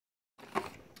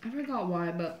I forgot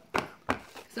why, but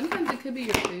sometimes it could be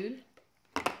your food.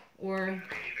 Or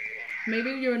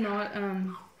maybe you're not,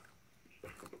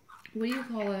 what do you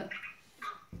call it?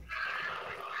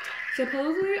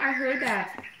 Supposedly, I heard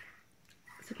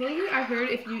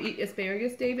if you eat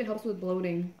asparagus, Dave, it helps with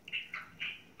bloating.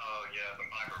 Oh, yeah, the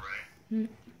fiber, right?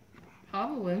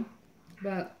 Probably.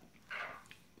 But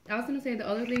I was going to say the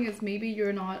other thing is maybe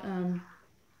you're not,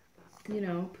 you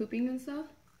know, pooping and stuff.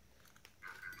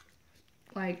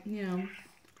 Like, you know,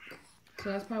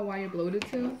 so that's probably why you're bloated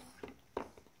too.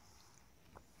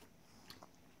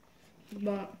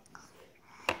 But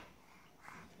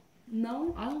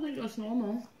no, I don't think that's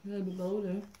normal to be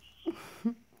bloated.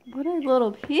 What a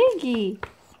little piggy.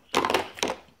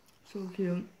 So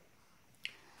cute.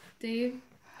 Dave,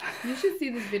 you should see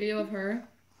this video of her.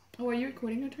 Oh, are you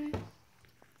recording her, Trey?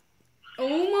 Oh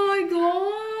my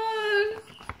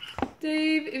god!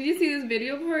 Dave, if you see this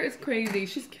video of her, it's crazy.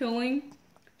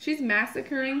 She's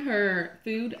massacring her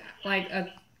food like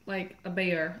a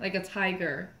bear, like a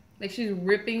tiger. Like she's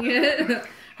ripping it.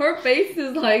 Her face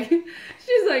is like,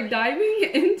 she's like diving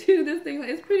into this thing.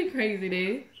 It's pretty crazy,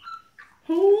 Dave.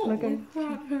 Holy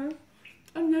crap, her.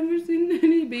 I've never seen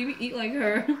any baby eat like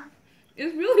her.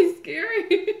 It's really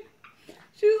scary.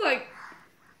 She's like,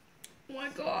 oh my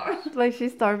gosh. Like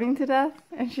she's starving to death,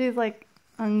 and she's like,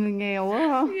 I'm gonna get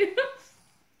a Yeah.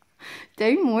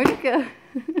 Dave Mordecai.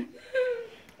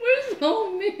 We're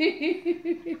so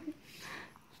mean.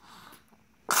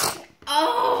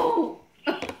 Oh!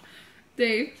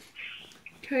 Dave,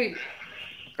 Trey.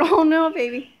 Oh no,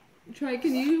 baby. Trey,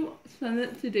 can you send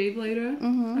it to Dave later?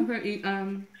 Of her eat,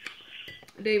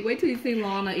 Dave, wait till you see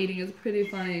Lana eating. It's pretty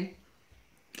funny.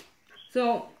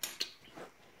 So,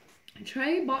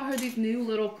 Trey bought her these new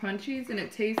little crunchies, and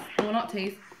it tastes, well, not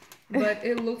taste, but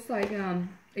it looks like,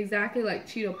 exactly like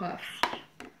Cheeto Puffs.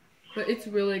 But it's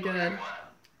really good.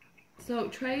 So,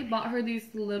 Trey bought her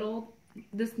this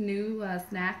new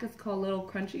snack. It's called Little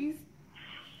Crunchies.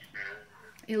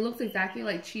 It looks exactly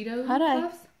like Cheeto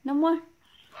Puffs. No more.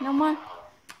 No more.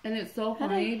 And it's so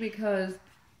funny because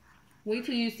wait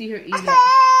till you see her eat it.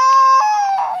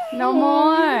 No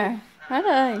more.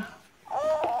 Hurry.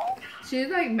 She's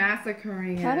like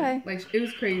massacring it. Like it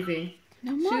was crazy.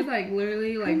 No more. She's like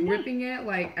literally like ripping it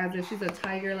like as if she's a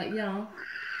tiger. Like, you know.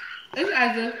 It's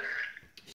as if